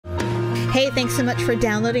Hey, thanks so much for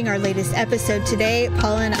downloading our latest episode today.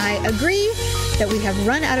 Paula and I agree that we have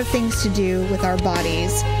run out of things to do with our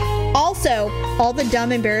bodies. Also, all the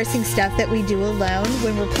dumb, embarrassing stuff that we do alone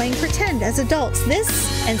when we're playing pretend as adults.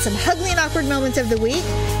 This and some H-Ugly and Awkward Moments of the week.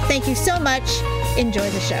 Thank you so much. Enjoy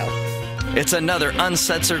the show. It's another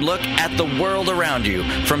uncensored look at the world around you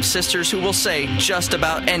from sisters who will say just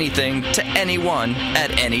about anything to anyone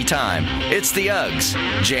at any time. It's the Uggs.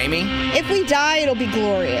 Jamie? If we die, it'll be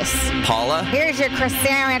glorious. Paula? Here's your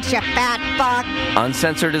croissant, you fat fuck.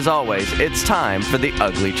 Uncensored as always, it's time for the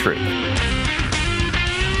ugly truth.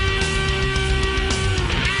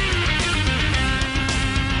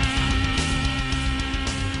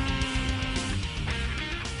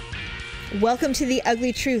 Welcome to The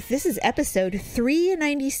Ugly Truth. This is episode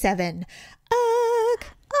 397. Ugh.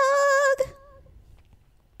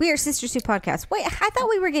 We are Sisters Who Podcast. Wait, I thought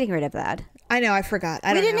we were getting rid of that. I know, I forgot.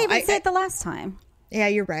 We didn't even say it the last time. Yeah,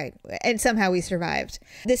 you're right. And somehow we survived.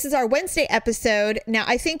 This is our Wednesday episode. Now,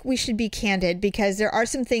 I think we should be candid because there are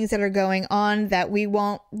some things that are going on that we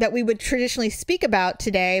would traditionally speak about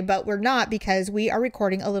today, but we're not because we are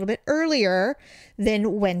recording a little bit earlier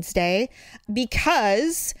than Wednesday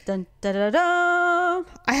because Dun, da, da, da.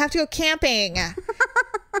 I have to go camping.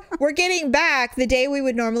 We're getting back the day we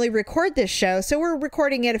would normally record this show, so we're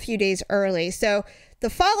recording it a few days early. So the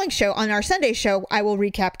following show, on our Sunday show, I will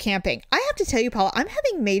recap camping. I have to tell you, Paula, I'm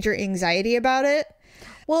having major anxiety about it.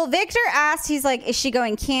 Well, Victor asked, he's like, is she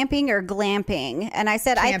going camping or glamping? And I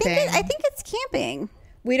said, I think it's camping.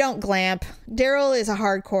 We don't glamp. Daryl is a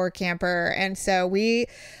hardcore camper. And so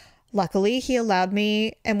luckily, he allowed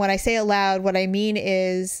me. And when I say allowed, what I mean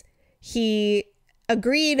is he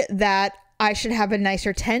agreed that I should have a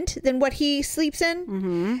nicer tent than what he sleeps in.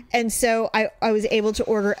 Mm-hmm. And so I was able to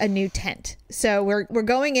order a new tent. So we're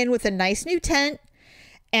going in with a nice new tent.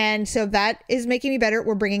 And so that is making me better.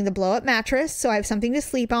 We're bringing the blow up mattress. So I have something to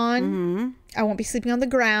sleep on. Mm-hmm. I won't be sleeping on the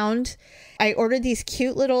ground. I ordered these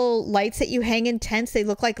cute little lights that you hang in tents. They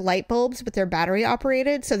look like light bulbs, but they're battery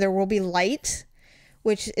operated. So there will be light,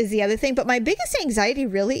 which is the other thing. But my biggest anxiety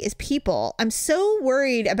really is people. I'm so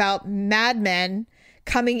worried about madmen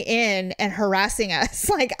coming in and harassing us.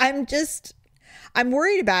 Like, I'm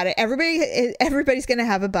worried about it. Everybody's going to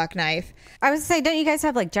have a buck knife. I was going to say, don't you guys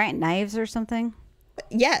have like giant knives or something?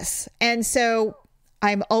 Yes. And so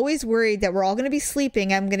I'm always worried that we're all going to be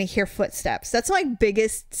sleeping. I'm going to hear footsteps. That's my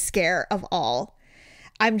biggest scare of all.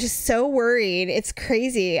 I'm just so worried. It's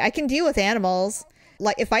crazy. I can deal with animals.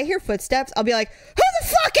 Like, if I hear footsteps, I'll be like, who the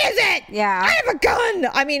fuck is it? Yeah. I have a gun.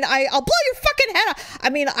 I mean, I'll blow your fucking head off. I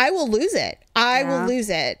mean, I will lose it. I will lose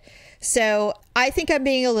it. So I think I'm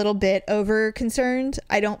being a little bit over concerned.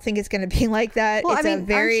 I don't think it's going to be like that. Well, it's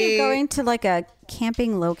aren't you going to like a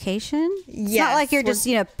camping location? It's not like you're just,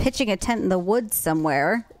 pitching a tent in the woods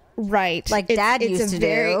somewhere. Right. Like Dad used to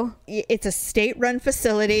do. It's a state-run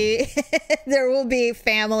facility. There will be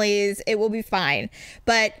families. It will be fine.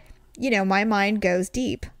 But my mind goes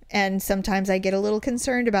deep, and sometimes I get a little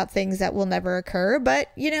concerned about things that will never occur. But,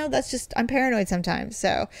 that's just, I'm paranoid sometimes.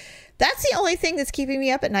 So that's the only thing that's keeping me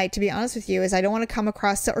up at night, to be honest with you, is I don't want to come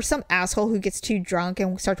across some asshole who gets too drunk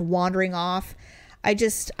and starts wandering off.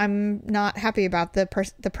 I'm not happy about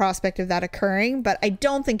the prospect of that occurring, but I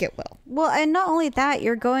don't think it will. Well, and not only that,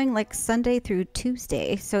 you're going like Sunday through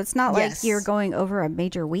Tuesday. So it's not like you're going over a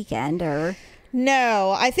major weekend or...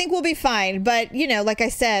 No, I think we'll be fine. But, like I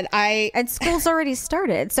said, and school's already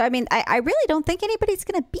started. So, I mean, I really don't think anybody's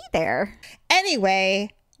going to be there.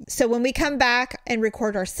 Anyway, so when we come back and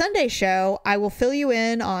record our Sunday show, I will fill you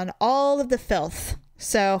in on all of the filth.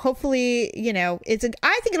 So hopefully, I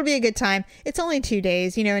think it'll be a good time. It's only 2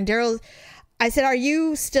 days, and Daryl, I said, are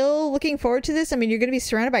you still looking forward to this? I mean, you're going to be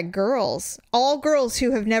surrounded by girls, all girls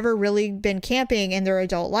who have never really been camping in their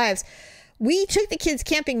adult lives. We took the kids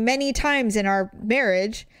camping many times in our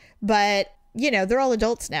marriage, but, they're all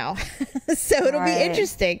adults now. So it'll be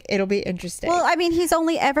interesting. It'll be interesting. Well, I mean, he's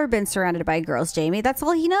only ever been surrounded by girls, Jamie. That's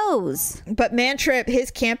all he knows. But Man Trip, his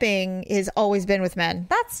camping has always been with men.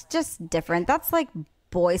 That's just different. That's like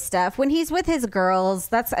boy stuff. When he's with his girls,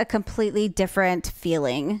 that's a completely different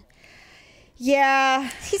feeling. Yeah.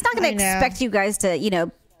 He's not going to expect you guys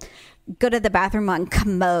to, go to the bathroom on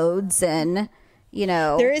commodes and...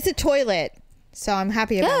 There is a toilet, so I'm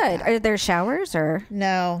happy about that. Are there showers or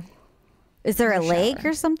no? Is there a lake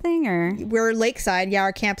or something? Or we're lakeside. Yeah,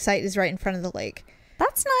 our campsite is right in front of the lake.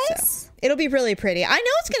 That's nice. So it'll be really pretty. I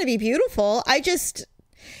know it's going to be beautiful.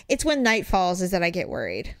 It's when night falls is that I get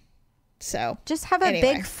worried. So just have a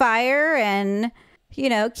big fire and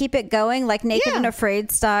keep it going like Naked and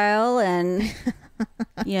Afraid style, and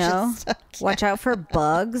watch out for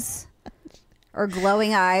bugs. Or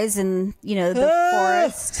glowing eyes in, the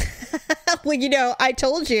forest. Well, I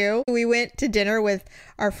told you we went to dinner with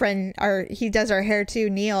our friend. He does our hair too,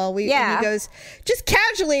 Neil. And he goes, just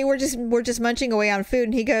casually, we're just munching away on food,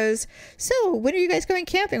 and he goes, "So when are you guys going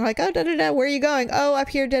camping?" We're like, "Oh, da da da. Where are you going?" "Oh, up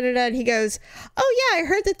here, da da da." And he goes, "Oh yeah, I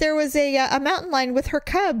heard that there was a mountain lion with her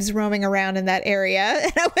cubs roaming around in that area."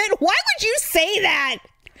 And I went, "Why would you say that?"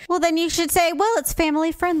 Well, then you should say, "Well, it's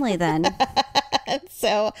family friendly then."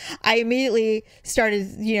 So I immediately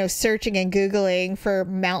started, searching and Googling for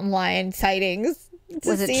mountain lion sightings.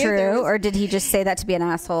 Was it true, or did he just say that to be an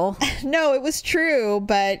asshole? No, it was true,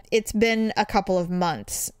 but it's been a couple of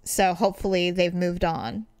months, so hopefully they've moved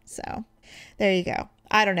on. So there you go.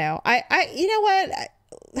 I don't know. You know what?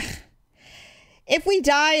 If we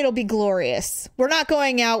die, it'll be glorious. We're not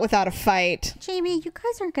going out without a fight. Jamie, you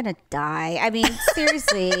guys aren't going to die. I mean,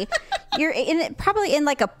 seriously, you're probably in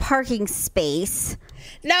like a parking space.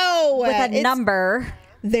 No. With a number.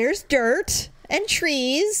 There's dirt and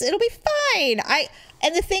trees. It'll be fine.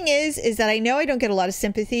 And the thing is that I know I don't get a lot of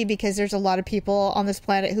sympathy because there's a lot of people on this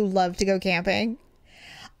planet who love to go camping.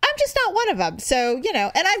 I'm just not one of them. So,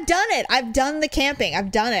 and I've done it. I've done the camping. I've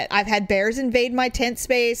done it. I've had bears invade my tent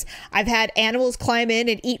space. I've had animals climb in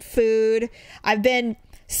and eat food. I've been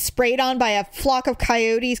sprayed on by a flock of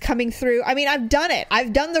coyotes coming through. I mean, I've done it.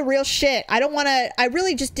 I've done the real shit. I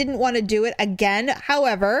really just didn't want to do it again.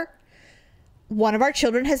 However, one of our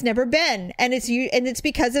children has never been, and it's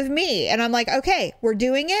because of me. And I'm like, okay, we're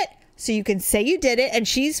doing it. So you can say you did it. And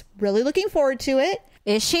she's really looking forward to it.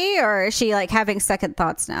 Is she, or is she like having second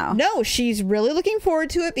thoughts now? No, she's really looking forward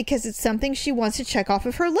to it because it's something she wants to check off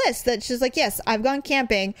of her list. That she's like, yes, I've gone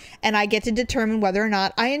camping and I get to determine whether or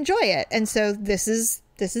not I enjoy it. And so this is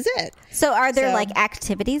it. So are there like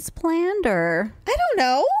activities planned, or? I don't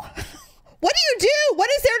know. What do you do? What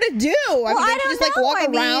is there to do? Well, I don't just know. like walk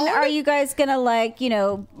around? Are you guys going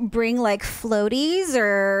to bring like floaties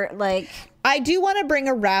or like... I do want to bring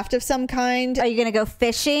a raft of some kind. Are you going to go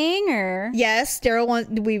fishing or? Yes,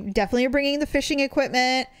 we definitely are bringing the fishing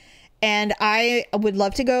equipment, and I would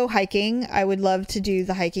love to go hiking. I would love to do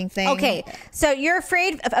the hiking thing. Okay, so you're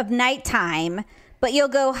afraid of nighttime, but you'll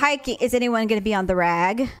go hiking. Is anyone going to be on the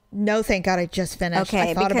rag? No, thank God I just finished. Okay,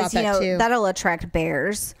 I thought because about that too. That'll attract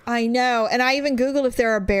bears. I know, and I even Googled if there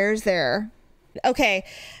are bears there. Okay,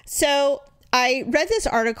 so I read this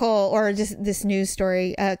article or just this news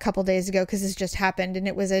story a couple days ago because this just happened, and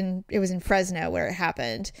it was in Fresno where it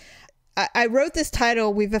happened. I wrote this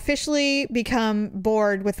title, "We've officially become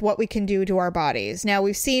bored with what we can do to our bodies." Now,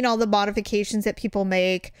 we've seen all the modifications that people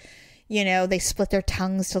make. They split their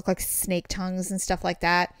tongues to look like snake tongues and stuff like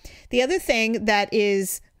that. The other thing that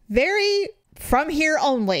is very from here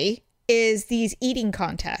only is these eating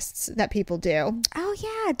contests that people do. Oh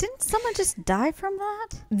yeah, didn't someone just die from that?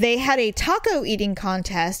 They had a taco eating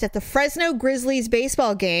contest at the Fresno Grizzlies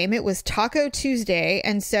baseball game. It was Taco Tuesday,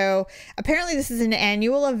 and so apparently this is an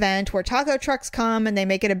annual event where taco trucks come and they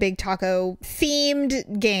make it a big taco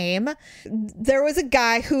themed game. There was a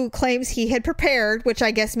guy who claims he had prepared, which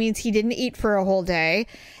I guess means he didn't eat for a whole day,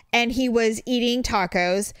 and he was eating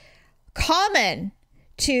tacos.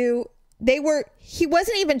 He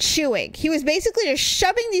wasn't even chewing. He was basically just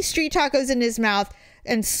shoving these street tacos in his mouth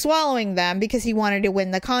and swallowing them because he wanted to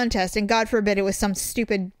win the contest. And God forbid it was some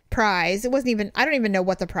stupid prize. It wasn't even, I don't even know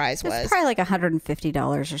what the prize was. It's probably like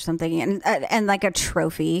 $150 or something, and like a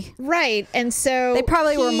trophy. Right. And so they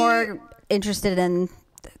probably were more interested in,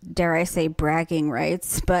 dare I say, bragging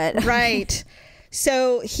rights, but right.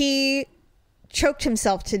 So he choked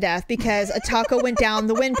himself to death because a taco went down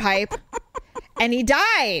the windpipe and he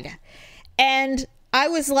died. And I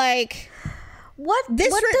was like, what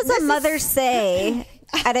does a mother say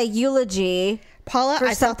at a eulogy, Paula,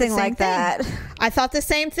 for something like that? I thought the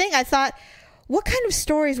same thing. I thought, what kind of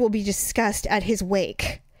stories will be discussed at his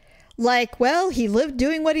wake? Like, well, he lived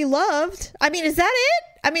doing what he loved. I mean, is that it?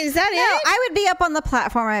 It? I would be up on the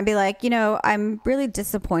platform and I'd be like, I'm really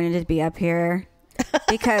disappointed to be up here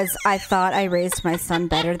because I thought I raised my son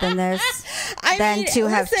better than this,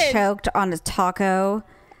 have choked on a taco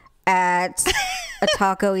at a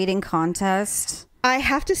taco eating contest. I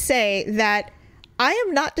have to say that I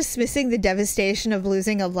am not dismissing the devastation of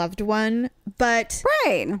losing a loved one, but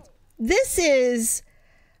this is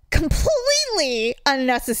completely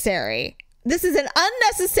unnecessary. This is an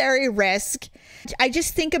unnecessary risk. I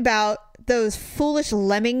just think about those foolish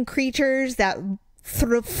lemming creatures that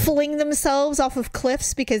fling themselves off of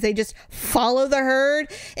cliffs because they just follow the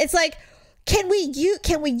herd. It's like, can we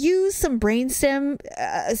use some brainstem,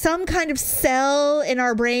 some kind of cell in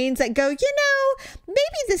our brains that go,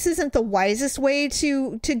 maybe this isn't the wisest way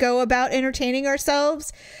to go about entertaining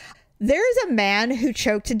ourselves. There's a man who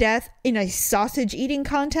choked to death in a sausage eating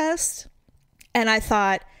contest. And I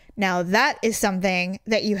thought, now that is something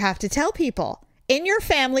that you have to tell people. In your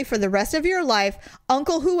family for the rest of your life,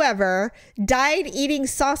 Uncle whoever died eating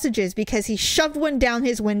sausages because he shoved one down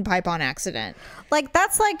his windpipe on accident. Like,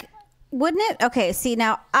 that's like, wouldn't it? Okay, see,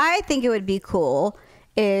 now I think it would be cool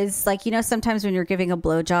is like, you know, sometimes when you're giving a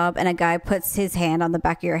blowjob and a guy puts his hand on the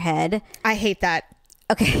back of your head. I hate that.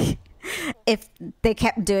 Okay. If they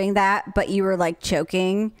kept doing that, but you were like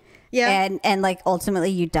choking. Yeah. And like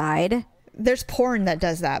ultimately you died. There's porn that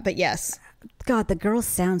does that, but yes. God, the girls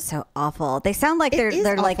sound so awful. They sound like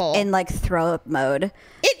they're like in like throw up mode.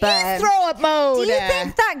 It is throw up mode. Do you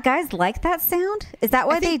think that guys like that sound? Is that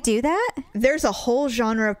why they do that? There's a whole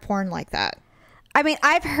genre of porn like that. I mean,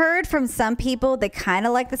 I've heard from some people they kind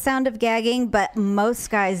of like the sound of gagging, but most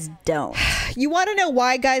guys don't. You want to know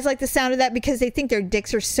why guys like the sound of that? Because they think their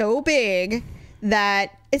dicks are so big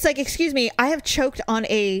that it's like, excuse me, I have choked on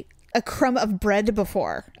a crumb of bread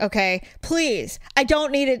before. Okay, please, I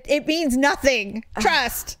don't need it. It means nothing.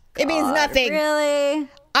 Trust. It means nothing. Really?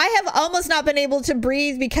 I have almost not been able to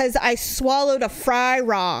breathe because I swallowed a fry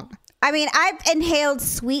wrong. I mean, I've inhaled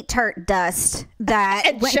sweet tart dust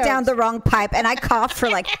that went down the wrong pipe, and I coughed for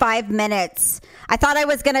like 5 minutes. I thought I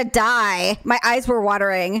was going to die. My eyes were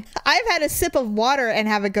watering. I've had a sip of water and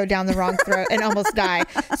have it go down the wrong throat and almost die.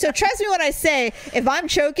 So trust me when I say, if I'm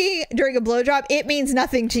choking during a blowjob, it means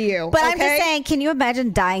nothing to you. But I'm just saying, can you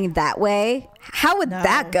imagine dying that way? How would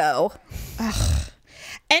that go? Ugh.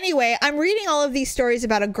 Anyway, I'm reading all of these stories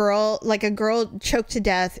about a girl choked to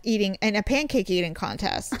death eating in a pancake eating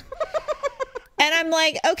contest. And I'm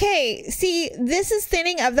like, okay, see, this is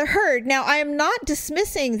thinning of the herd. Now, I am not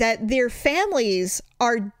dismissing that their families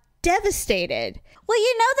are devastated. Well,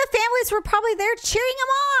 you know, the families were probably there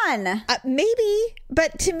cheering them on. Maybe.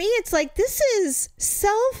 But to me, it's like, this is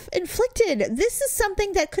self-inflicted. This is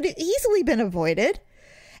something that could have easily been avoided.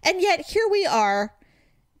 And yet here we are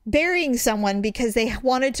burying someone because they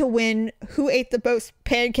wanted to win who ate the most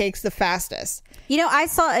pancakes the fastest. You know, I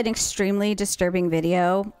saw an extremely disturbing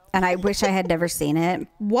video and I wish I had never seen it.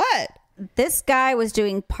 What? This guy was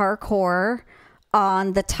doing parkour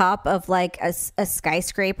on the top of like a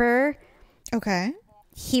skyscraper. Okay.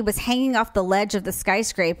 He was hanging off the ledge of the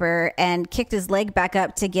skyscraper and kicked his leg back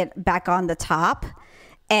up to get back on the top.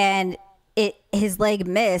 And his leg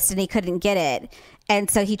missed and he couldn't get it. And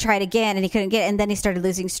so he tried again and he couldn't get it. And then he started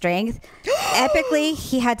losing strength. Epically,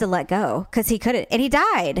 he had to let go because he couldn't. And he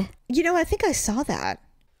died. You know, I think I saw that.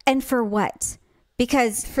 And for what?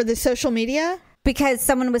 Because for the social media? Because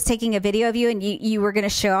someone was taking a video of you and you were going to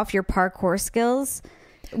show off your parkour skills.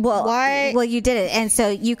 Well, why? Well, you did it. And so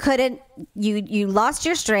you couldn't, you lost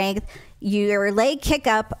your strength. Your leg kick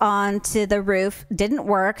up onto the roof didn't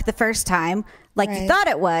work the first time like you thought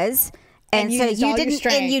it was. And so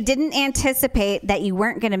you didn't anticipate that you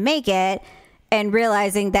weren't going to make it and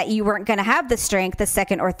realizing that you weren't going to have the strength the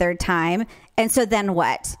second or third time. And so then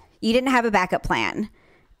what? You didn't have a backup plan.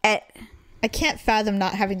 I can't fathom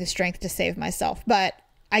not having the strength to save myself, but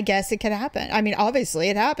I guess it could happen. I mean, obviously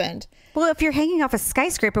it happened. Well, if you're hanging off a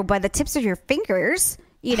skyscraper by the tips of your fingers,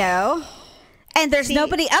 you know, and there's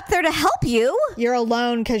nobody up there to help you. You're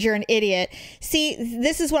alone because you're an idiot. See,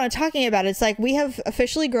 this is what I'm talking about. It's like we have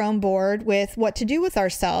officially grown bored with what to do with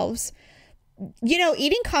ourselves. You know,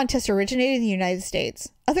 eating contests originated in the United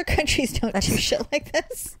States. Other countries don't do shit like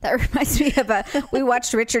this. That reminds me of we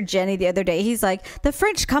watched Richard Jenny the other day. He's like, the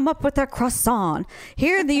French come up with their croissant.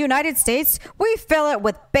 Here in the United States, we fill it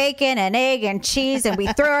with bacon and egg and cheese and we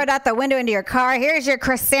throw it out the window into your car. Here's your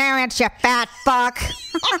croissant, you fat fuck.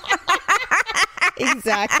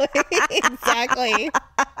 Exactly.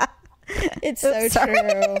 It's so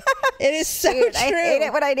true. It is so true. I hate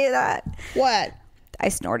it when I do that. What? I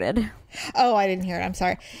snorted. Oh, I didn't hear it. I'm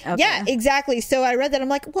sorry. Okay. Yeah, exactly. So I read that. I'm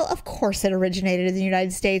like, well, of course it originated in the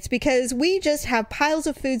United States because we just have piles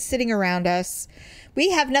of food sitting around us. We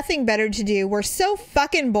have nothing better to do. We're so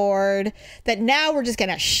fucking bored that now we're just going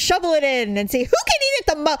to shovel it in and see who can eat it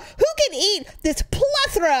the most, who can eat this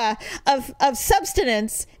plethora of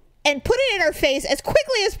substance and put it in our face as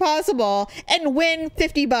quickly as possible and win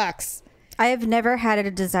 $50. I have never had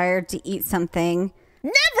a desire to eat something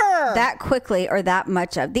never that quickly or that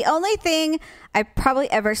much of. The only thing I probably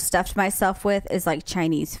ever stuffed myself with is like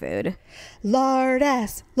Chinese food. Lard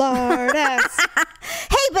ass. Hey,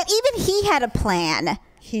 but even he had a plan.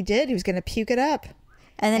 He did. He was going to puke it up.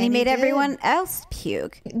 And then he made everyone else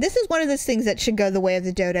puke. This is one of those things that should go the way of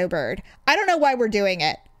the dodo bird. I don't know why we're doing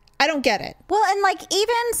it. I don't get it. Well, and like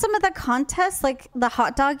even some of the contests, like the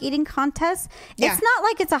hot dog eating contest, it's not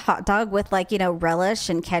like it's a hot dog with like, relish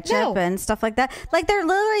and ketchup and stuff like that. Like they're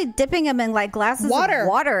literally dipping them in like glasses of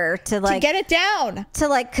water to get it down, to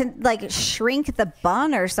like shrink the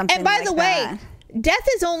bun or something. And by the way, death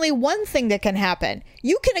is only one thing that can happen.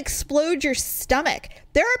 You can explode your stomach.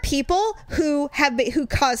 There are people who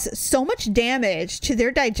cause so much damage to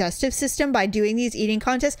their digestive system by doing these eating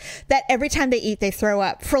contests that every time they eat, they throw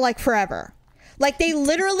up for like forever. Like they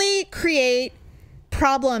literally create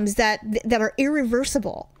problems that are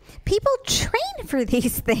irreversible. People train for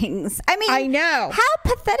these things. I mean, I know. How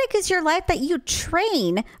pathetic is your life that you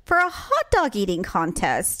train for a hot dog eating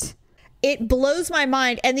contest? It blows my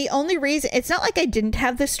mind. And the only reason, it's not like I didn't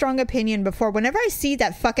have this strong opinion before. Whenever I see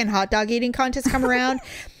that fucking hot dog eating contest come around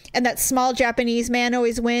and that small Japanese man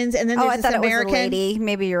always wins. And then there's this American. It was a lady.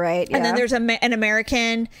 Maybe you're right. Yeah. And then there's an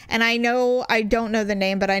American. And I don't know the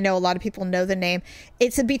name, but I know a lot of people know the name.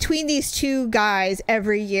 It's between these two guys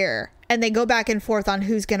every year. And they go back and forth on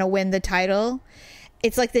who's going to win the title.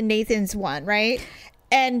 It's like the Nathan's one, right?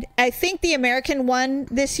 And I think the American won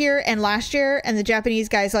this year and last year, and the Japanese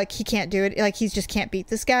guy's like, he can't do it. Like, he just can't beat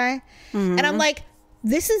this guy. Mm-hmm. And I'm like,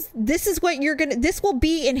 this is what you're going to, this will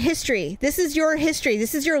be in history. This is your history.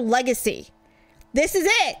 This is your legacy. This is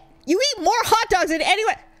it. You eat more hot dogs than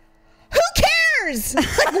anyone. Who cares?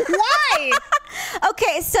 Like, why?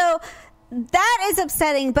 Okay, so that is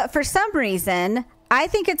upsetting. But for some reason, I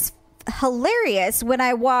think it's hilarious when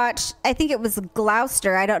I watch, I think it was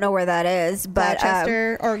Gloucester, I don't know where that is, but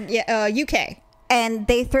Gloucester or UK, and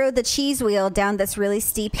they throw the cheese wheel down this really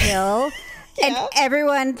steep hill and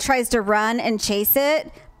everyone tries to run and chase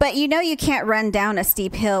it, but you can't run down a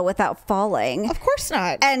steep hill without falling. Of course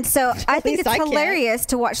not. And so I think it's hilarious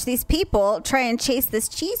to watch these people try and chase this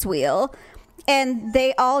cheese wheel. And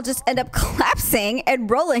they all just end up collapsing and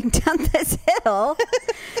rolling down this hill.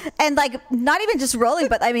 And like, not even just rolling,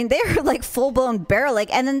 but I mean, they're like full blown barreling.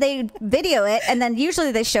 And then they video it. And then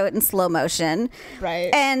usually they show it in slow motion.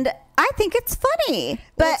 Right. And I think it's funny.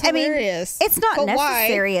 But I mean, it's not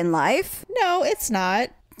necessary in life. No, it's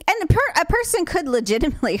not. And a person could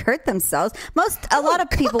legitimately hurt themselves. A lot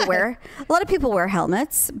of people wear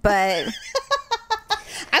helmets, but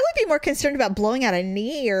I would be more concerned about blowing out a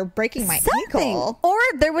knee or breaking my ankle. Or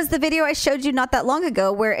there was the video I showed you not that long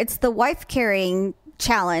ago where it's the wife carrying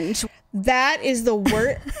challenge. That is the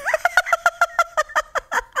worst.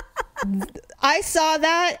 I saw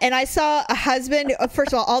that, and I saw a husband.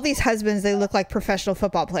 First of all these husbands, they look like professional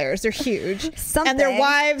football players. They're huge. And their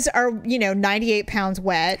wives are, 98 pounds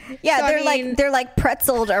wet. Yeah, so, they're like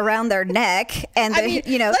pretzeled around their neck, and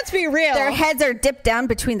let's be real. Their heads are dipped down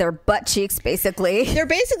between their butt cheeks, basically. They're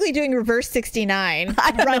basically doing reverse 69.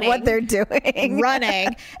 I don't know what they're doing. Running.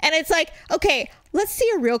 And it's like, okay, let's see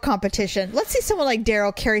a real competition. Let's see someone like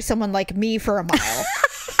Daryl carry someone like me for a mile.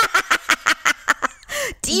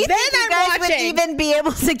 Do you think you guys would even be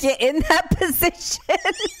able to get in that position?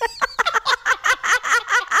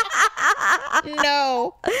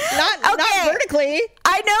 No, not vertically.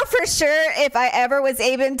 I know for sure if I ever was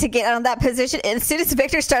able to get on that position, as soon as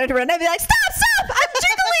Victor started to run, I'd be like, stop, I'm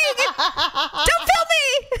jiggling. Don't film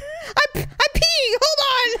me. I'm peeing. Hold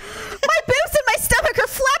on. My boobs and my stomach are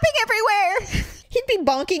flapping everywhere. He'd be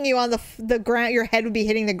bonking you on the ground. Your head would be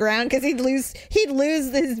hitting the ground because he'd lose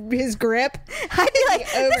his grip. I'd be like,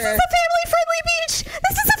 this is a family-friendly beach.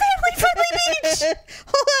 This is a family-friendly beach.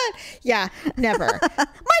 Hold on. Yeah, never. My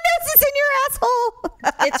nose is in your asshole.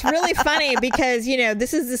 It's really funny because,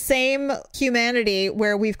 this is the same humanity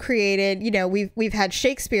where we've created, we've had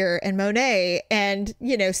Shakespeare and Monet and,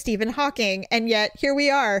 Stephen Hawking. And yet here we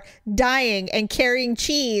are dying and carrying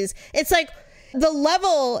cheese. It's like, the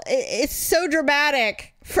level, it's so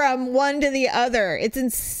dramatic from one to the other. It's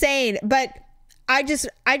insane. But I just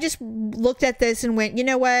looked at this and went, you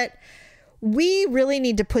know what? We really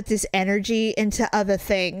need to put this energy into other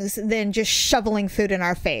things than just shoveling food in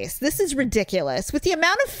our face. This is ridiculous. With the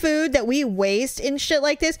amount of food that we waste in shit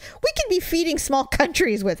like this, we could be feeding small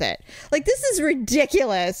countries with it. Like, this is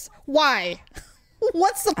ridiculous. Why?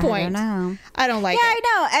 What's the point? I don't know. I don't like it. Yeah, I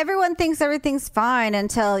know. Everyone thinks everything's fine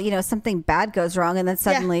until, something bad goes wrong. And then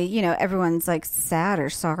suddenly, everyone's like sad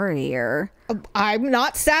or sorry or... I'm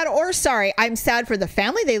not sad or sorry. I'm sad for the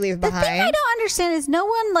family they leave behind. The thing I don't understand is no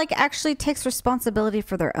one actually takes responsibility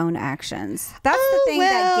for their own actions. That's the thing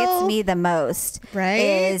that gets me the most. Right.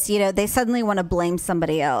 Is, they suddenly want to blame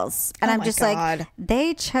somebody else. And I'm just like,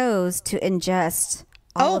 they chose to ingest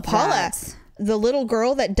all of Paula. That. The little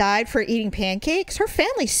girl that died for eating pancakes, her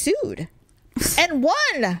family sued and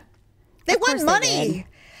won. They won money.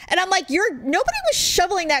 And I'm like, nobody was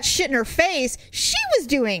shoveling that shit in her face. She was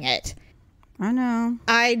doing it. I know.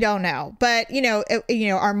 I don't know. But,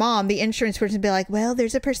 our mom, the insurance person, would be like, well,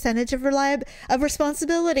 there's a percentage of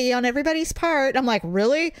responsibility on everybody's part. I'm like,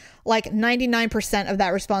 really? Like 99% of that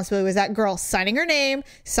responsibility was that girl signing her name,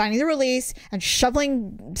 signing the release, and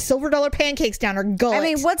shoveling silver dollar pancakes down her gullet. I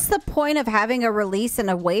mean, what's the point of having a release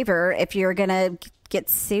and a waiver if you're going to get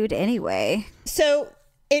sued anyway? So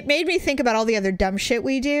it made me think about all the other dumb shit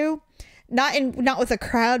we do. Not with a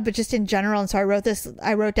crowd, but just in general. And so I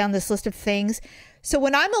wrote down this list of things. So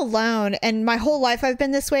when I'm alone, and my whole life I've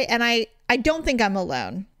been this way, and I don't think I'm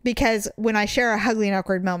alone, because when I share H-Uglee and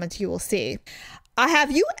Awkward Moments, you will see.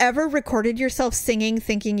 Have you ever recorded yourself singing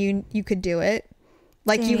thinking you could do it?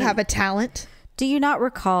 Like you have a talent? Do you not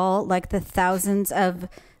recall like the thousands of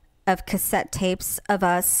cassette tapes of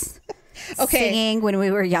us singing when we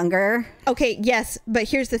were younger? Okay, yes. But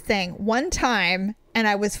here's the thing. One time, and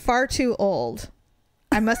I was far too old.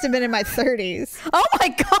 I must have been in my 30s. Oh my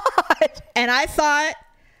God. And I thought,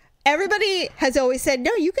 everybody has always said,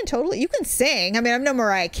 no, you can sing. I mean, I'm no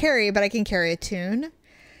Mariah Carey, but I can carry a tune.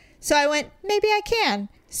 So I went, maybe I can.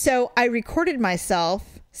 So I recorded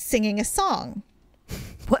myself singing a song.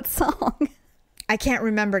 What song? I can't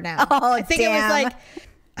remember now. Oh, I think it was like,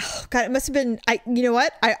 oh God, it must have been, you know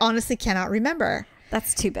what? I honestly cannot remember.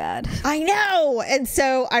 That's too bad. I know. And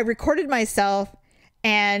so I recorded myself.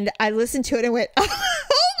 And I listened to it and went, oh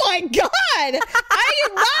my God, I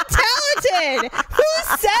am not talented. Who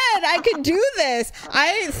said I could do this?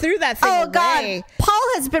 I threw that thing away. God, Paul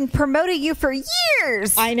has been promoting you for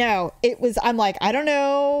years. I know. I'm like, I don't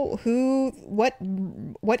know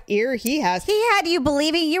what ear he has. He had you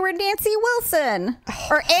believing you were Nancy Wilson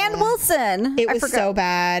or Ann Wilson. It was so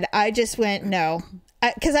bad. I just went, no.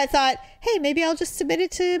 Because I thought, hey, maybe I'll just submit it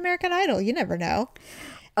to American Idol. You never know.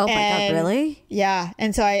 Oh my God, really? Yeah.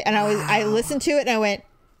 And so I listened to it and I went,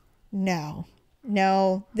 no,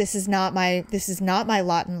 this is not my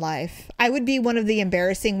lot in life. I would be one of the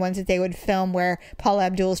embarrassing ones that they would film where Paula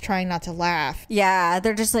Abdul's trying not to laugh. Yeah.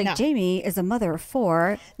 They're just like, no. Jamie is a mother of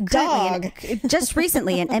 4, just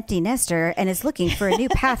recently an empty nester, and is looking for a new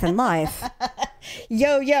path in life.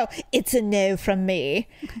 Yo, it's a no from me.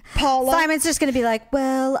 Paula. Simon's just going to be like,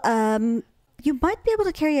 well, you might be able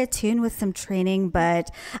to carry a tune with some training,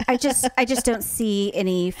 but I just don't see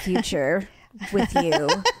any future with you.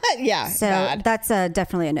 Yeah. So that's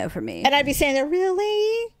definitely a no for me. And I'd be saying there,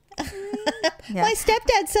 really? Yeah. My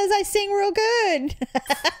stepdad says I sing real good.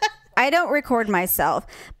 I don't record myself,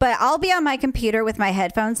 but I'll be on my computer with my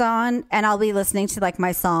headphones on and I'll be listening to like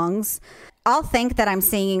my songs. I'll think that I'm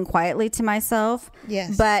singing quietly to myself,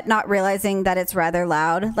 yes, but not realizing that it's rather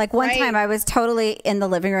loud. Like one time I was totally in the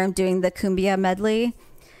living room doing the cumbia medley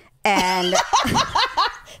and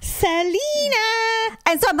Selena.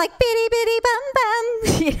 And so I'm like, bitty, bitty, bum,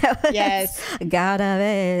 bum. Yes. Gotta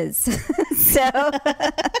is.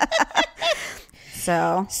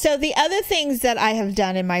 So the other things that I have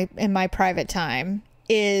done in my private time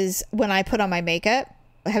is when I put on my makeup.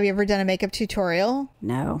 Have you ever done a makeup tutorial?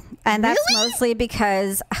 No. And that's mostly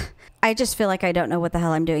because I just feel like I don't know what the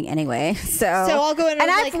hell I'm doing anyway. So I'll go in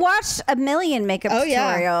and I've watched a million makeup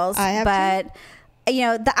tutorials. I have but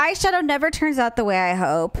the eyeshadow never turns out the way I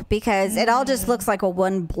hope because it all just looks like a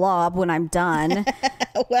one blob when I'm done.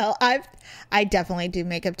 Well, I definitely do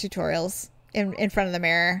makeup tutorials in front of the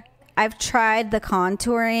mirror. I've tried the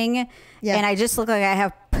contouring and I just look like I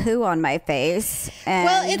have poo on my face.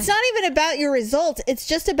 Well, it's not even about your results. It's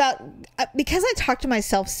just about, because I talk to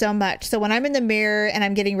myself so much. So when I'm in the mirror and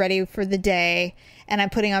I'm getting ready for the day and I'm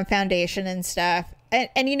putting on foundation and stuff. And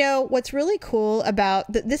what's really cool about,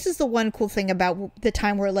 this is the one cool thing about the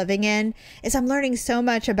time we're living in, is I'm learning so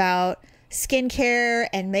much about skincare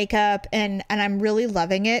and makeup and I'm really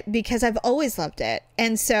loving it because I've always loved it.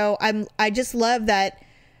 And so I just love that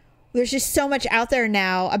there's just so much out there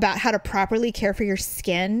now about how to properly care for your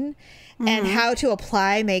skin and how to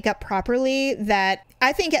apply makeup properly that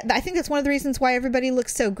I think that's one of the reasons why everybody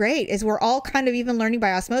looks so great is we're all kind of even learning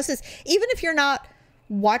by osmosis. Even if you're not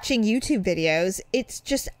watching YouTube videos, it's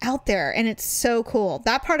just out there and it's so cool.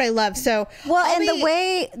 That part I love. So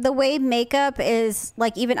the way makeup is,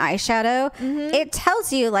 like even eyeshadow, it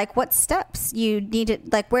tells you like what steps you need to,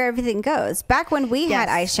 like where everything goes. Back when we had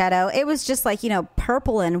eyeshadow, it was just like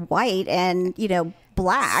purple and white and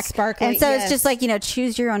black, sparkly, and so it's just like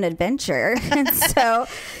choose your own adventure. And so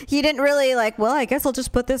you didn't really like, well, I guess I'll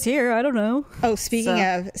just put this here, I don't know. Speaking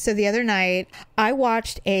of, so the other night I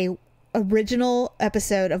watched a original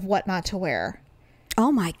episode of What Not to Wear.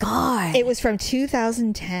 Oh my God. It was from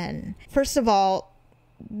 2010. First of all,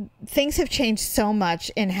 things have changed so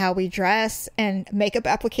much in how we dress and makeup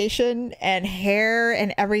application and hair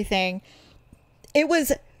and everything. It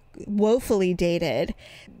was woefully dated.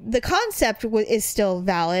 The concept is still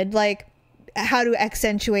valid, like how to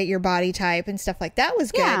accentuate your body type and stuff like that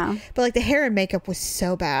was good. Yeah. But like the hair and makeup was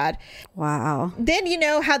so bad. Wow. Then you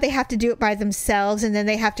know how they have to do it by themselves and then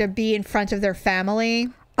they have to be in front of their family.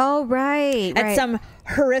 Oh, right. At some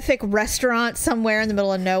horrific restaurant somewhere in the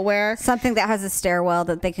middle of nowhere. Something that has a stairwell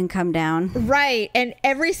that they can come down. Right. And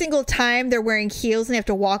every single time they're wearing heels and they have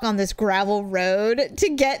to walk on this gravel road to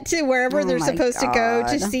get to wherever they're supposed to go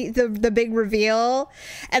to see the big reveal.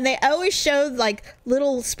 And they always showed like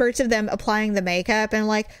little spurts of them applying the makeup and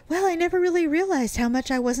like, well, I never really realized how much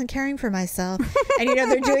I wasn't caring for myself. And you know,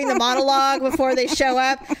 they're doing the monologue before they show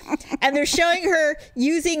up and they're showing her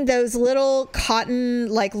using those little cotton,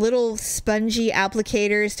 like little spongy applicators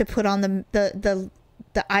to put on the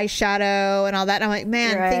eyeshadow and all that. And I'm like,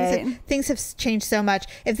 man, right. things have changed so much.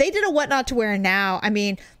 If they did a what not to wear now, I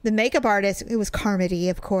mean, the makeup artist, it was Carmody,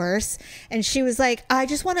 of course, and she was like, I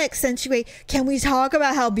just want to accentuate, can we talk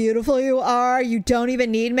about how beautiful you are? You don't even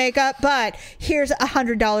need makeup, but here's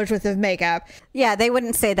 $100 worth of makeup. Yeah, they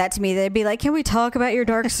wouldn't say that to me. They'd be like, can we talk about your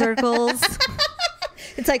dark circles?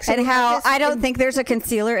 It's like, so and how I don't think there's a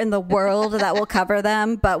concealer in the world that will cover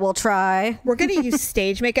them, but we'll try. We're going to use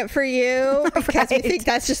stage makeup for you because we think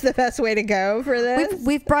that's just the best way to go for this.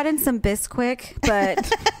 We've brought in some Bisquick,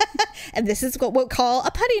 but and this is what we'll call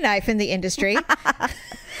a putty knife in the industry.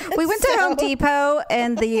 We went to Home Depot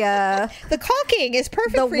and the caulking is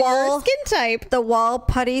perfect for your skin type. The wall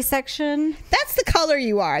putty section. That's the color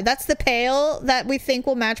you are. That's the pale that we think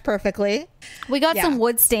will match perfectly. We got some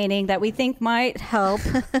wood staining that we think might help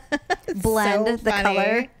blend the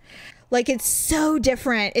color. Like, it's so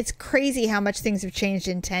different. It's crazy how much things have changed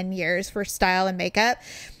in 10 years for style and makeup.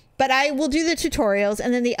 But I will do the tutorials.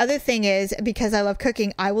 And then the other thing is, because I love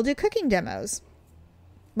cooking, I will do cooking demos.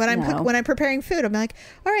 When I'm preparing food, I'm like,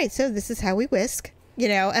 all right, so this is how we whisk, you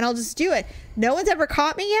know, and I'll just do it. No one's ever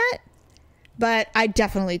caught me yet, but I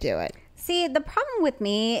definitely do it. See, the problem with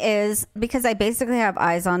me is because I basically have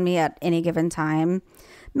eyes on me at any given time.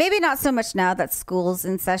 Maybe not so much now that school's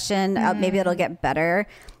in session. Maybe it'll get better.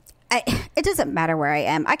 It doesn't matter where I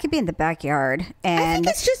am. I could be in the backyard. And I think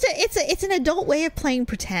it's just it's an adult way of playing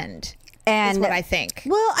pretend. And is what I think.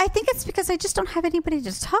 Well, I think it's because I just don't have anybody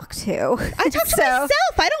to talk to. I talk to myself.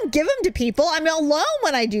 I don't give them to people. I'm alone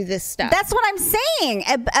when I do this stuff. That's what I'm saying.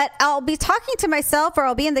 I'll be talking to myself, or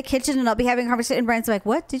I'll be in the kitchen and I'll be having a conversation. And Brian's like,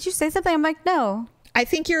 "What? Did you say something?" I'm like, "No." I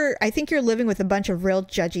think you're living with a bunch of real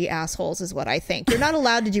judgy assholes is what I think. You're not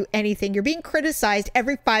allowed to do anything. You're being criticized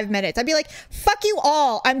every 5 minutes. I'd be like, fuck you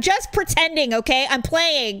all. I'm just pretending, okay? I'm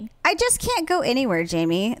playing. I just can't go anywhere,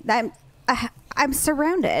 Jamie. I'm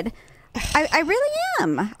surrounded. I really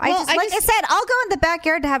am. I said, I'll go in the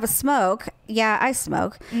backyard to have a smoke. Yeah, I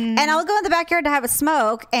smoke. And I'll go in the backyard to have a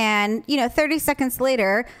smoke. And, 30 seconds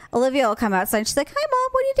later, Olivia will come outside and she's like, hi,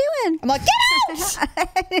 Mom, what are you doing? I'm like,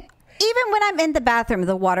 get out! Even when I'm in the bathroom,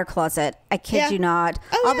 the water closet, I kid you not,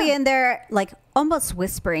 I'll be in there like almost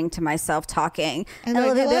whispering to myself, talking. And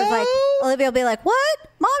Olivia will be like, what?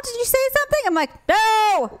 Mom, did you say something? I'm like,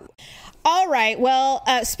 no. All right. Well,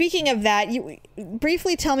 speaking of that, you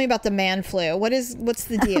briefly tell me about the man flu. What's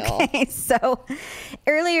the deal? Okay, so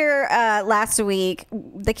earlier last week,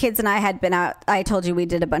 the kids and I had been out. I told you we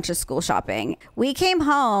did a bunch of school shopping. We came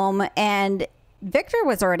home and Victor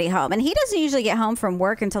was already home, and he doesn't usually get home from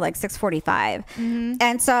work until like 6:45.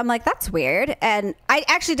 And so I'm like, that's weird. And I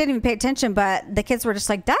actually didn't even pay attention, but the kids were just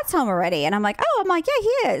like, Dad's home already. And I'm like, yeah,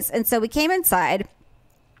 he is. And so we came inside.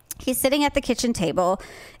 He's sitting at the kitchen table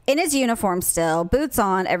in his uniform still, boots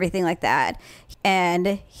on, everything like that.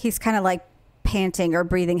 And he's kind of like panting or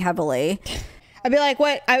breathing heavily. I'd be like,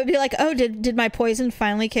 what? I would be like, oh, did my poison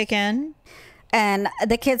finally kick in? And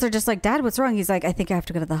the kids are just like, Dad, what's wrong? He's like, I think I have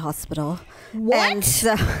to go to the hospital. What? And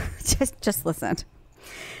so just listen.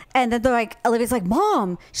 And then they're like, Olivia's like,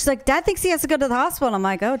 Mom. She's like, Dad thinks he has to go to the hospital. I'm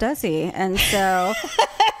like, oh, does he? And so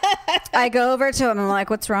I go over to him. I'm like,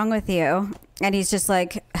 what's wrong with you? And he's just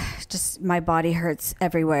like, just my body hurts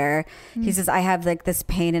everywhere. He says, I have like this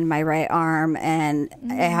pain in my right arm, and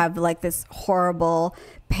I have like this horrible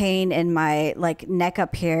pain in my like neck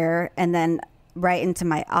up here, and then right into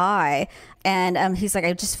my eye. And he's like,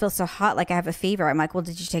 I just feel so hot, like I have a fever. I'm like, well,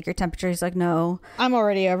 did you take your temperature? He's like, no. I'm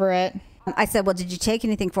already over it. I said, well, did you take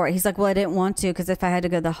anything for it? He's like, well, I didn't want to, because if I had to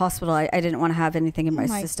go to the hospital, I didn't want to have anything in my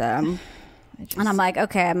system. And I'm like,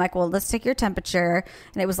 okay. I'm like, well, let's take your temperature.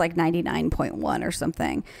 And it was like 99.1 or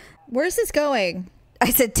something. Where's this going?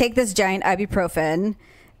 I said, take this giant ibuprofen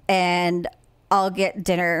and I'll get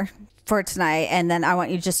dinner for tonight, and then I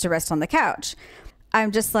want you just to rest on the couch.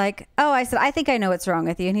 I'm just like, oh, I said, I think I know what's wrong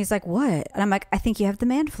with you. And he's like, what? And I'm like, I think you have the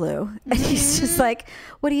man flu. And he's just like,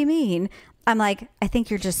 what do you mean? I'm like, I think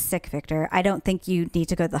you're just sick, Victor. I don't think you need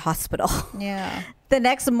to go to the hospital. Yeah. The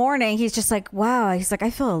next morning, he's just like, wow. He's like,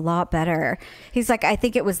 I feel a lot better. He's like, I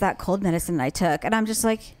think it was that cold medicine I took. And I'm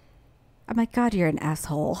like, God, you're an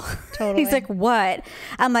asshole. Totally. He's like, what?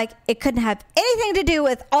 I'm like, it couldn't have anything to do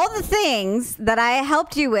with all the things that I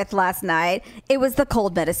helped you with last night. It was the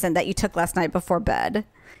cold medicine that you took last night before bed.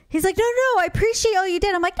 He's like, no, I appreciate all you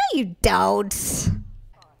did. I'm like, no, you don't.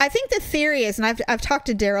 I think the theory is, and I've talked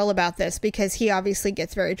to Daryl about this because he obviously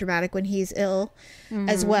gets very dramatic when he's ill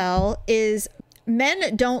as well, is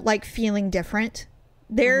men don't like feeling different.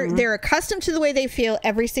 They're accustomed to the way they feel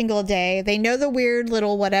every single day. They know the weird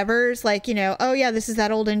little whatevers, like, oh yeah, this is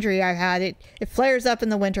that old injury I had. It flares up in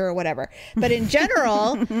the winter or whatever. But in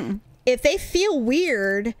general, if they feel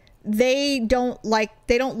weird, they don't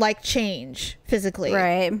like change physically.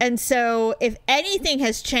 Right. And so if anything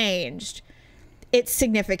has changed, it's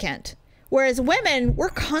significant. Whereas women, we're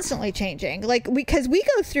constantly changing, because we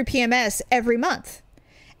go through PMS every month.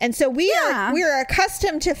 And so we are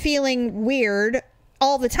accustomed to feeling weird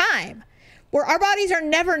all the time, where our bodies are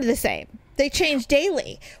never the same. They change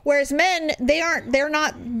daily. Whereas men, they're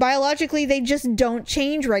not biologically, they just don't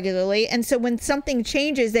change regularly. And so when something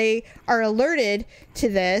changes, they are alerted to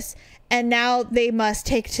this, and now they must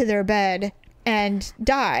take to their bed and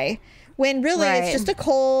die, when really it's just a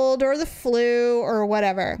cold or the flu or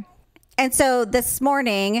whatever. And so this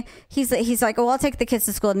morning, he's like, well, I'll take the kids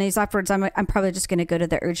to school. And afterwards, I'm probably just going to go to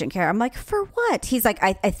the urgent care. I'm like, for what? He's like,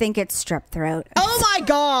 I think it's strep throat. Oh my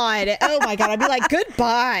God. I'd be like,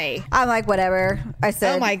 goodbye. I'm like, whatever. I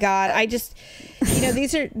said, oh my God. I just,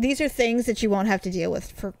 these are things that you won't have to deal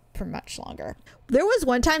with for much longer. There was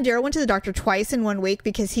one time Daryl went to the doctor twice in 1 week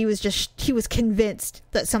because he was convinced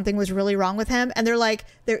that something was really wrong with him. And they're like,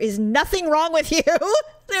 there is nothing wrong with you.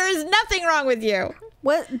 There is nothing wrong with you.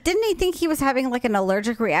 What, didn't he think he was having like an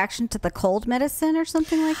allergic reaction to the cold medicine or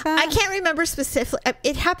something like that? I can't remember specifically.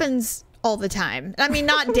 It happens all the time. I mean,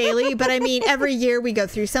 not daily, but I mean, every year we go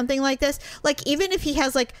through something like this. Like, even if he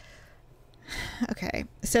has okay,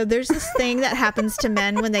 so there's this thing that happens to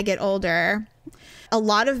men when they get older. A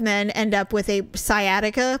lot of men end up with a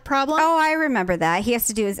sciatica problem. Oh, I remember that. He has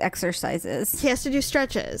to do his exercises. He has to do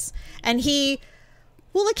stretches. And he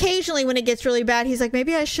will occasionally, when it gets really bad, he's like,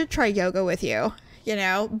 maybe I should try yoga with you.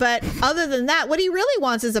 But other than that, what he really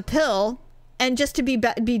wants is a pill and just to be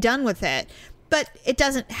done with it. But it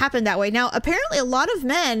doesn't happen that way. Now, apparently a lot of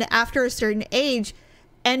men after a certain age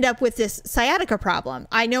end up with this sciatica problem.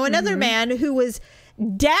 I know another man who was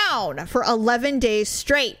down for 11 days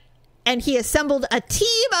straight, and he assembled a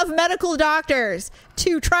team of medical doctors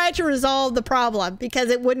to try to resolve the problem because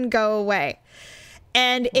it wouldn't go away.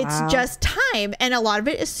 And it's just time. And a lot of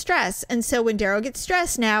it is stress. And so when Daryl gets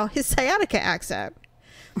stressed now, his sciatica acts up.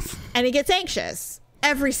 And he gets anxious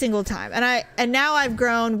every single time. And now I've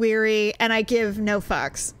grown weary and I give no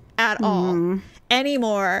fucks at all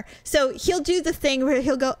anymore. So he'll do the thing where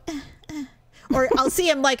he'll go, or I'll see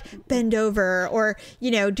him bend over or,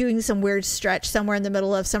 doing some weird stretch somewhere in the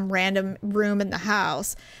middle of some random room in the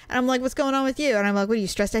house. And I'm like, what's going on with you? And I'm like, what, are you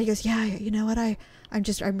stressed out? He goes, yeah, you know what?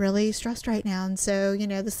 I'm really stressed right now. And so,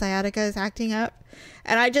 the sciatica is acting up.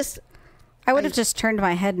 And I would have just turned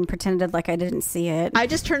my head and pretended like I didn't see it. I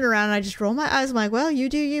just turned around and I just rolled my eyes. I'm like, well, you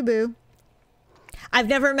do you, boo. I've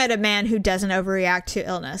never met a man who doesn't overreact to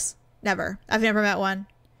illness. Never. I've never met one.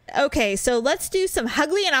 Okay, so let's do some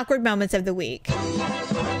H-Uglee and Awkward Moments of the week.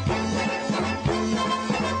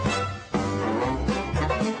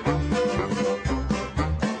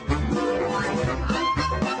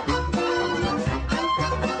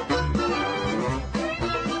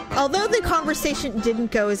 Although the conversation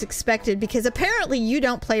didn't go as expected, because apparently you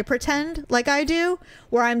don't play pretend like I do,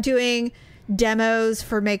 where I'm doing demos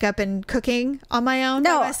for makeup and cooking on my own.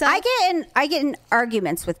 No, I get in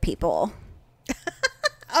arguments with people.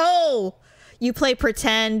 Oh, you play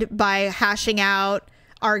pretend by hashing out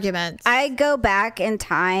arguments. I go back in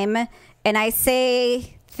time and I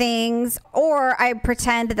say things, or I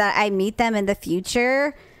pretend that I meet them in the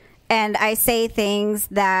future and I say things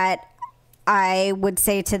that I would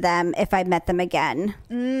say to them if I met them again.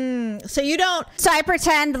 So you don't... So I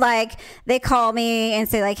pretend like they call me and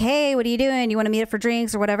say hey, what are you doing? You want to meet up for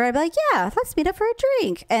drinks or whatever? I'd be like, yeah, let's meet up for a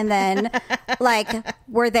drink. And then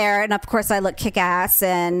we're there. And of course I look kick ass.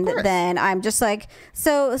 And then I'm just like,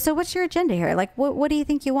 so what's your agenda here? What do you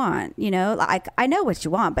think you want? I know what you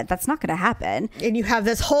want, but that's not going to happen. And you have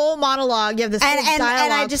this whole monologue. You have this whole dialogue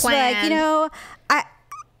and I just plan. be like,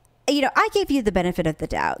 I gave you the benefit of the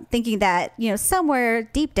doubt, thinking that, somewhere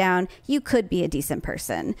deep down, you could be a decent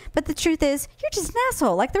person. But the truth is, you're just an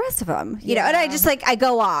asshole like the rest of them, and I just I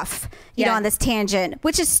go off, on this tangent,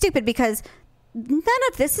 which is stupid because none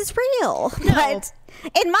of this is real. No. But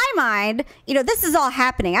in my mind, this is all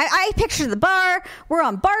happening. I picture the bar. We're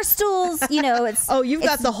on bar stools. It's you've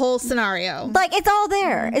got the whole scenario. It's all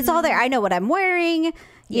there. Mm-hmm. It's all there. I know what I'm wearing.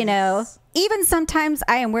 Yes. Even sometimes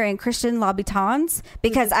I am wearing Christian Louboutins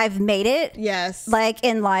because I've made it. Yes.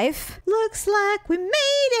 In life. Looks like we made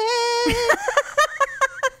it.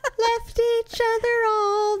 Left each other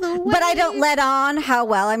all the way. But I don't let on how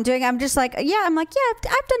well I'm doing. I'm just I've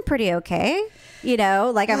done pretty okay.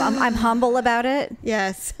 I'm humble about it.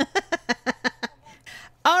 Yes.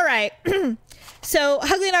 All right. So,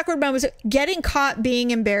 Ugly and Awkward Moments, getting caught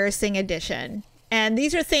being embarrassing edition. And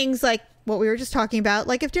these are things like what we were just talking about.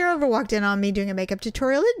 Like if Daryl ever walked in on me doing a makeup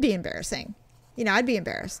tutorial, it'd be embarrassing. I'd be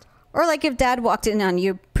embarrassed. Or if Dad walked in on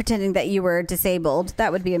you pretending that you were disabled,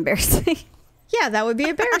 that would be embarrassing. Yeah, that would be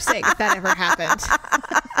embarrassing if that ever happened.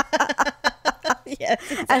 Yes,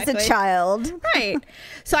 exactly. As a child. Right.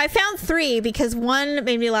 So I found 3 because one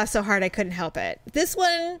made me laugh so hard I couldn't help it. This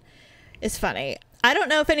one is funny. I don't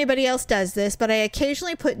know if anybody else does this, but I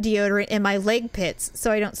occasionally put deodorant in my leg pits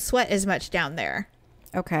so I don't sweat as much down there.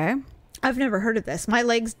 Okay. I've never heard of this. My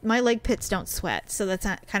leg pits don't sweat, so that's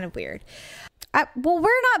kind of weird. Well,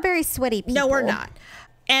 we're not very sweaty people. No, we're not.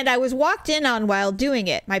 And I was walked in on while doing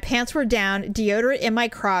it. My pants were down, deodorant in my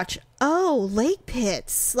crotch. Oh, leg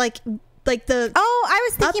pits. Like the I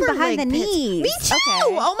was thinking behind the knees. Me too. Okay.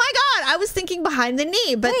 Oh my God. I was thinking behind the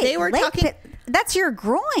knee, but they were talking. That's your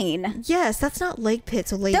groin. Yes, that's not leg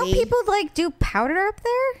pits, lady. Don't people do powder up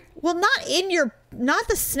there? Well, not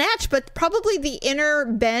the snatch, but probably the inner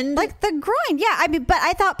bend. The groin. Yeah. But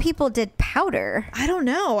I thought people did powder. I don't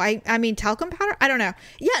know. I mean, talcum powder. I don't know.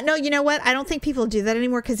 Yeah. No, you know what? I don't think people do that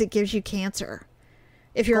anymore because it gives you cancer.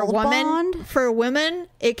 If you're Gold a woman, bond? For women,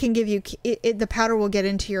 it can give you, the powder will get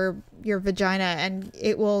into your vagina and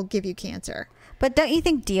it will give you cancer. But don't you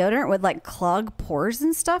think deodorant would clog pores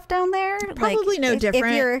and stuff down there? Probably no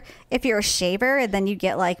different. If you're a shaver and then you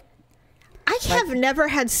get I have never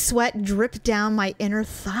had sweat drip down my inner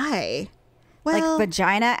thigh. Well,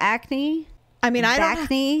 vagina acne? I mean,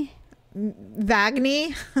 Vagny?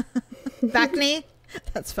 Vagny?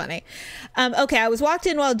 That's funny. Okay, I was walked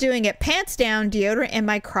in while doing it. Pants down, deodorant in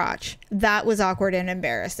my crotch. That was awkward and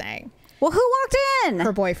embarrassing. Well, who walked in?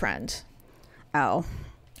 Her boyfriend. Oh.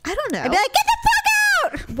 I don't know. I'd be like, get the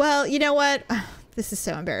fuck out! Well, you know what? This is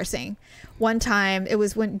so embarrassing. One time, it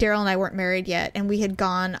was when Daryl and I weren't married yet, and we had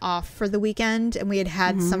gone off for the weekend, and we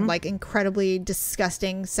had some incredibly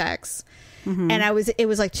disgusting sex. Mm-hmm. And it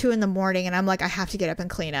was 2 a.m, and I'm like, I have to get up and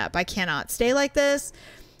clean up. I cannot stay like this.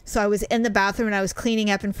 So I was in the bathroom and I was cleaning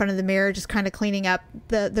up in front of the mirror, just kind of cleaning up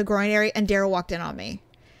the groin area, and Daryl walked in on me.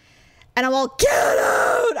 And I'm all, get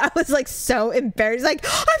out! I was so embarrassed. I'm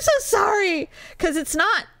so sorry. Because it's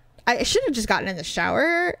not, I should have just gotten in the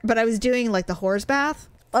shower, but I was doing the whore's bath.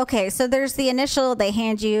 Okay, so there's the initial, they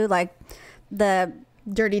hand you the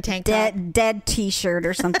dirty tank top, dead t-shirt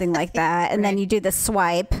or something like that. And then you do the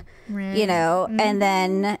swipe, and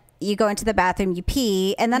then you go into the bathroom, you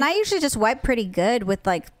pee. And then I usually just wipe pretty good with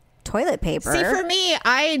toilet paper. See, for me,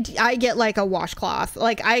 I get a washcloth.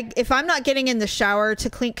 If I'm not getting in the shower to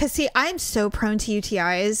clean, because see, I'm so prone to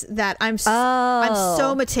UTIs that I'm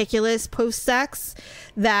so meticulous post sex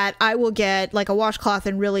that I will get a washcloth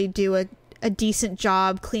and really do a decent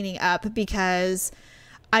job cleaning up, because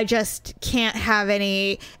I just can't have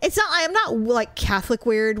any. I'm not Catholic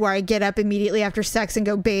weird where I get up immediately after sex and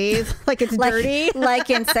go bathe it's dirty, like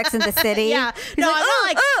in Sex and the City. Yeah, no, I'm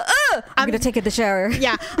not I'm gonna take the shower.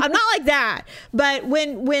 Yeah, I'm not like that. But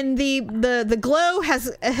when the glow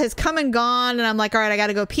has come and gone, and I'm like, all right, I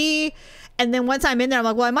gotta go pee, and then once I'm in there, I'm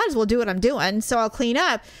like, well, I might as well do what I'm doing, so I'll clean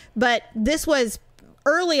up. But this was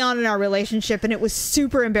early on in our relationship, and it was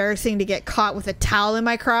super embarrassing to get caught with a towel in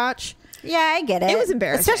my crotch. Yeah, I get it. It was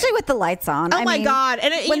embarrassing. Especially with the lights on. Oh my God.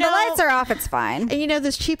 And when the lights are off, it's fine. And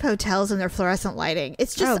those cheap hotels and their fluorescent lighting,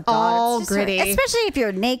 it's just all gritty. Especially if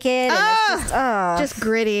you're naked. And it's just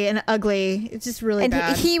gritty and ugly. It's just really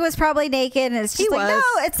bad. And he was probably naked, and it's just no,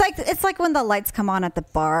 it's like when the lights come on at the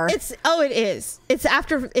bar. It is. It's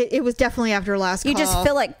after, it was definitely after last call. You just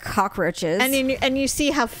feel like cockroaches. And you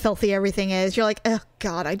see how filthy everything is. You're like, oh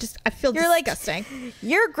God, I feel disgusting.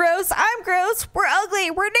 You're gross. I'm gross. We're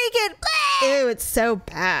ugly. We're naked. Ew, it's so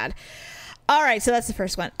bad. All right, so that's the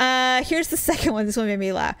first one. Here's the second one. This one made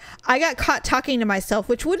me laugh. I got caught talking to myself,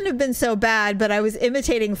 which wouldn't have been so bad, but I was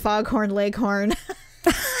imitating Foghorn Leghorn.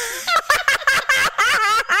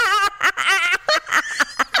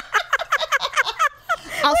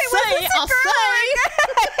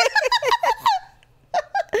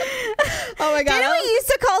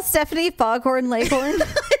 Stephanie Foghorn Leghorn?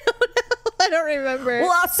 I don't remember.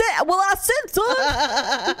 Well, I said, son.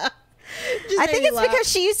 I think it's because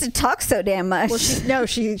she used to talk so damn much. Well,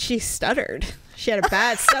 she stuttered. She had a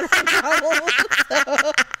bad stuttering problem.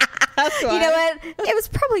 So that's why. You know what? It was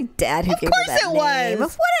probably Dad who gave her that name. Of course it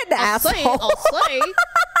was. What an asshole.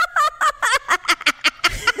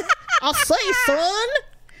 I'll say, son.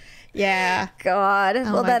 Yeah. God.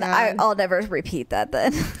 Oh well, then God. I'll never repeat that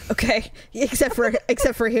then. Okay. Except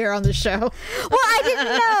for here on the show. Well, I didn't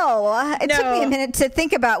know. It took me a minute to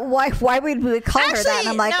think about why we would call her that. And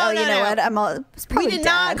I'm like, what? We did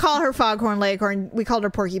not call her Foghorn Leghorn. We called her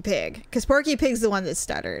Porky Pig because Porky Pig's the one that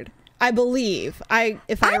stuttered. I believe.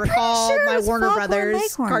 If I recall sure my Warner Foghorn Brothers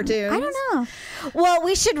Leghorn. cartoons. I don't know. Well,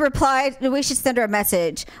 we should reply. We should send her a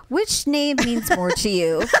message. Which name means more to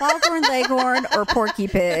you, Foghorn Leghorn or Porky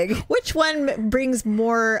Pig? Which one brings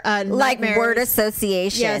more like nightmares? Word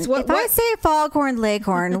association? Yes. If I say Foghorn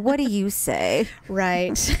Leghorn, what do you say?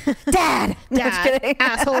 Right, Dad.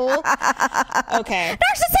 Asshole. Okay,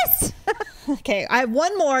 narcissist. Okay, I have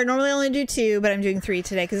one more. Normally I only do two, but I'm doing three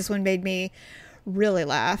today because this one made me really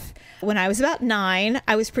laugh. When I was about 9,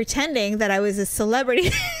 I was pretending that I was a celebrity.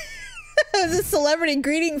 I was a celebrity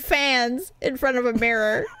greeting fans in front of a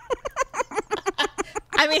mirror.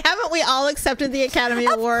 I mean, haven't we all accepted the Academy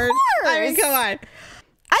Award? Of course. I mean, come on.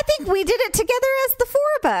 I think we did it together as the 4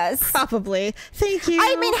 of us. Probably. Thank you.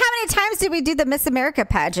 I mean, how many times did we do the Miss America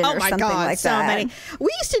pageant or something like that? So many. We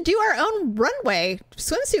used to do our own runway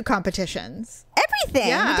swimsuit competitions. Everything.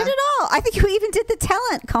 Yeah. We did it all. I think we even did the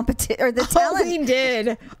talent competition or the talent. We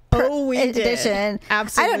did. We edition. Did.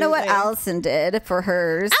 Absolutely. I don't know what Allison did for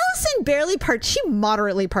hers. Allison barely she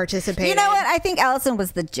moderately participated. You know what? I think Allison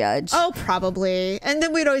was the judge. Oh, probably. And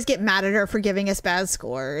then we'd always get mad at her for giving us bad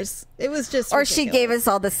scores. It was just or ridiculous. She gave us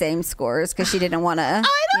all the same scores because she didn't want to.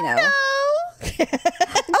 I don't know.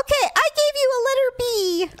 Okay, I gave you a letter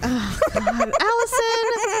B. Oh, God.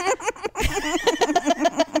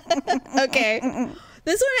 Allison. Okay.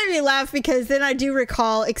 This one made me laugh because then I do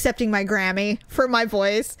recall accepting my Grammy for my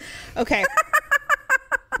voice. Okay.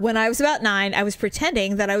 When I was about 9, I was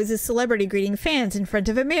pretending that I was a celebrity greeting fans in front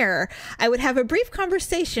of a mirror. I would have a brief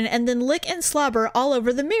conversation and then lick and slobber all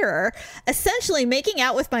over the mirror, essentially making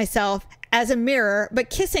out with myself as a mirror, but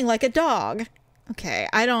kissing like a dog. Okay,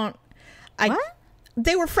 what?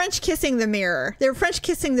 They were French kissing the mirror. They were French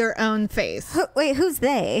kissing their own face. Wait, who's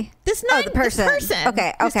they? The person.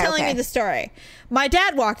 Okay, who's telling me the story. My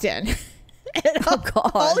dad walked in. And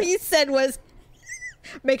God. All he said was,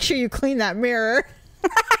 make sure you clean that mirror.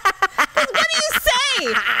 What do you say?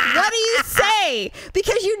 What do you say?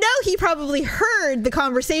 Because you know he probably heard the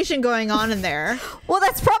conversation going on in there. Well,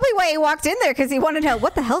 that's probably why he walked in there, because he wanted to know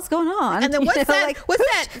what the hell's going on. And then what's that? Like, who's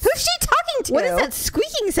she talking to? What is that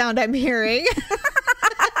squeaking sound I'm hearing?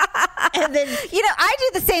 And then, I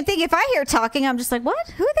do the same thing. If I hear talking, I'm just like, what?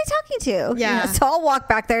 Who are they talking to? Yeah. So I'll walk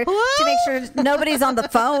back there to make sure nobody's on the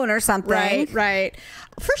phone or something. Right.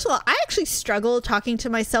 First of all, I actually struggle talking to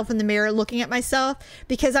myself in the mirror, looking at myself,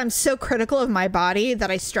 because I'm so critical of my body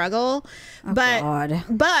that I struggle.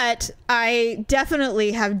 But I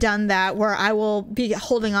definitely have done that where I will be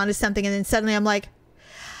holding on to something and then suddenly I'm like,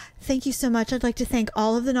 thank you so much. I'd like to thank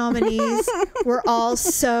all of the nominees. We're all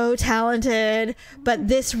so talented, but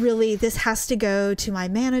this has to go to my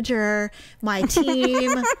manager, my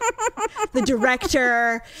team, the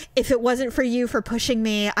director. If it wasn't for you for pushing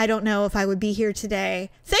me, I don't know if I would be here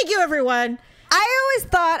today. Thank you, everyone. I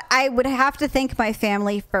always thought I would have to thank my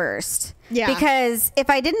family first. Yeah. Because if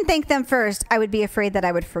I didn't thank them first, I would be afraid that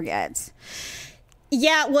I would forget.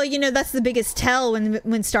 Yeah, well, that's the biggest tell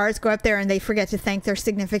when stars go up there and they forget to thank their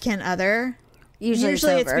significant other.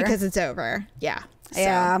 Usually it's because it's over. Yeah.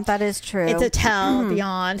 Yeah, that is true. It's a tell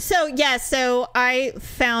beyond. So, so I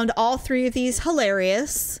found all 3 of these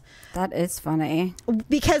hilarious. That is funny.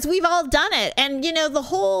 Because we've all done it. And, the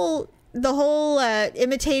whole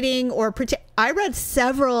imitating or I read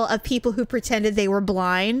several of people who pretended they were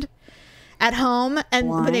blind at home, and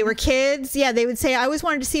when they were kids, they would say, I always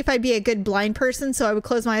wanted to see if I'd be a good blind person, so I would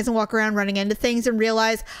close my eyes and walk around running into things and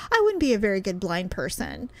realize I wouldn't be a very good blind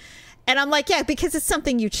person. And I'm like, because it's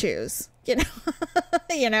something you choose, You know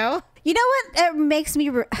what? It makes me...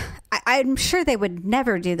 I'm sure they would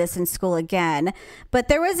never do this in school again, but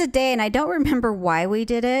there was a day, and I don't remember why we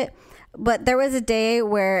did it, but there was a day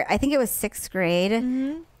where I think it was 6th grade.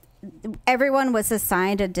 Mm-hmm. Everyone was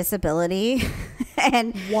assigned a disability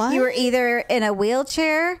and you were either in a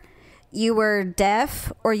wheelchair, you were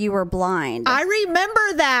deaf or you were blind. I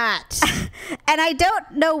remember that. And I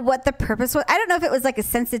don't know what the purpose was. I don't know if it was like a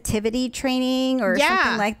sensitivity training or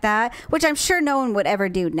something like that, which I'm sure no one would ever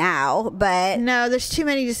do now. But no, there's too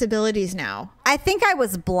many disabilities now. I think I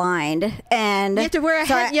was blind, and you have to wear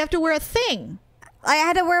you have to wear a thing. I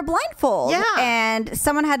had to wear a blindfold. Yeah. And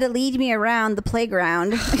someone had to lead me around the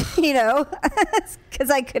playground, you know,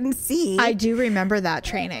 because I couldn't see. I do remember that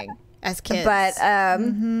training as kids. But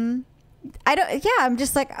I don't. Yeah, I'm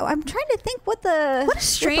just like, I'm trying to think what the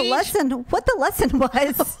lesson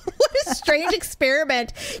was. What a strange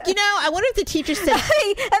experiment. You know, I wonder if the teacher said,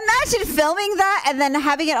 imagine filming that and then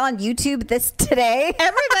having it on YouTube today.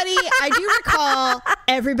 I do recall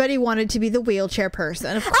everybody wanted to be the wheelchair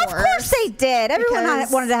person, of course. Of course they did.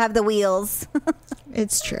 Everyone wanted to have the wheels.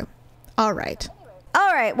 It's true. All right.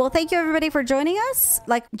 All right. Well, thank you, everybody, for joining us.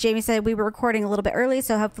 Like Jamie said, we were recording a little bit early,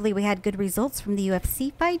 so hopefully we had good results from the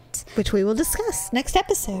UFC fight. Which we will discuss next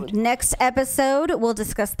episode. Next episode, we'll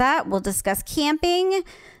discuss that. We'll discuss camping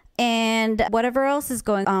and whatever else is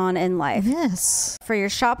going on in life. Yes. For your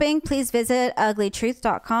shopping, please visit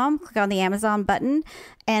uglytruth.com. Click on the Amazon button.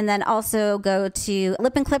 And then also go to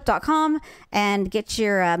lipandclip.com and get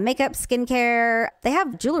your makeup, skincare. They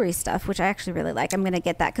have jewelry stuff, which I actually really like. I'm going to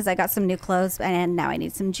get that because I got some new clothes and now I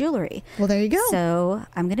need some jewelry. Well, there you go. So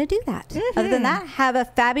I'm going to do that. Other than that, have a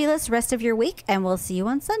fabulous rest of your week and we'll see you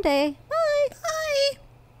on Sunday.